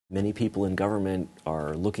Many people in government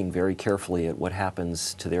are looking very carefully at what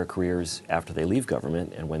happens to their careers after they leave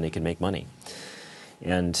government and when they can make money.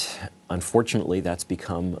 And unfortunately, that's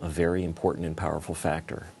become a very important and powerful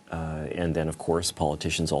factor. And then, of course,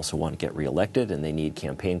 politicians also want to get reelected, and they need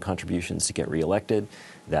campaign contributions to get reelected.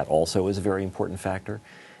 That also is a very important factor.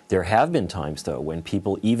 There have been times, though, when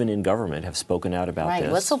people, even in government, have spoken out about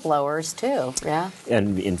this. Right, whistleblowers, too, yeah.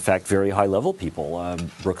 And, in fact, very high-level people.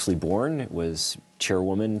 Brooksley Born was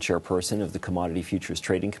chairperson of the Commodity Futures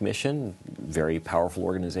Trading Commission, very powerful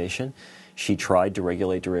organization. She tried to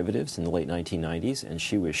regulate derivatives in the late 1990s, and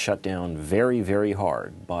she was shut down very, very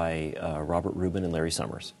hard by Robert Rubin and Larry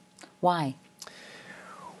Summers. Why?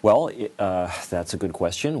 Well, that's a good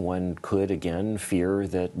question. One could, again, fear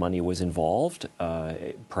that money was involved.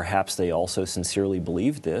 Perhaps they also sincerely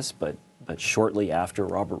believed this, but shortly after,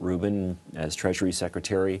 Robert Rubin, as Treasury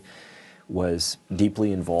Secretary, was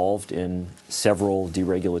deeply involved in several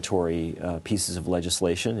deregulatory pieces of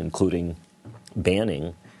legislation, including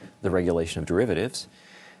banning the regulation of derivatives.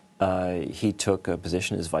 He took a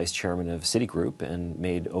position as vice chairman of Citigroup and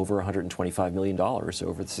made over $125 million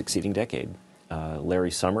over the succeeding decade.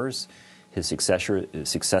 Larry Summers, his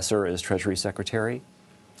successor as Treasury Secretary,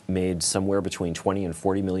 made somewhere between $20 and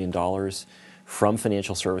 $40 million from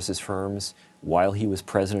financial services firms while he was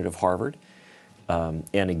president of Harvard.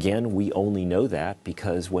 And again, we only know that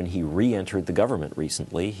because when he re-entered the government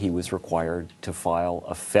recently, he was required to file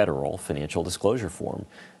a federal financial disclosure form.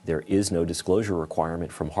 There is no disclosure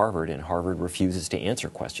requirement from Harvard, and Harvard refuses to answer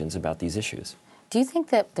questions about these issues. Do you think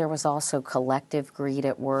that there was also collective greed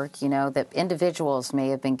at work? You know, that individuals may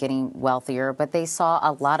have been getting wealthier, but they saw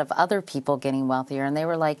a lot of other people getting wealthier, and they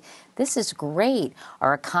were like, this is great.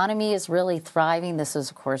 Our economy is really thriving. This is,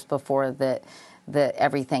 of course, before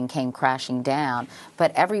everything came crashing down.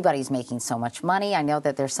 But everybody's making so much money. I know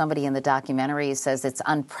that there's somebody in the documentary who says it's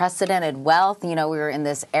unprecedented wealth. You know, we were in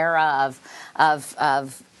this era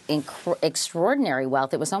of extraordinary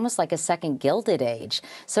wealth. It was almost like a second Gilded Age.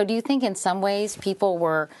 So do you think in some ways people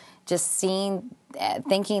were just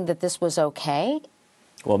thinking that this was okay?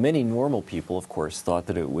 Well, many normal people, of course, thought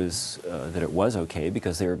that it was okay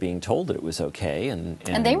because they were being told that it was okay, and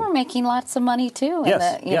they were making lots of money too.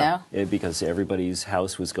 Yes, because everybody's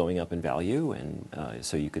house was going up in value, and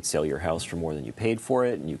so you could sell your house for more than you paid for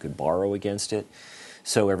it, and you could borrow against it.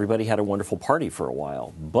 So everybody had a wonderful party for a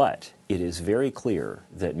while. But it is very clear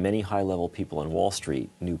that many high-level people on Wall Street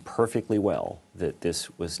knew perfectly well that this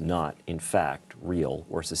was not, in fact, real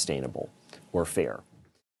or sustainable or fair.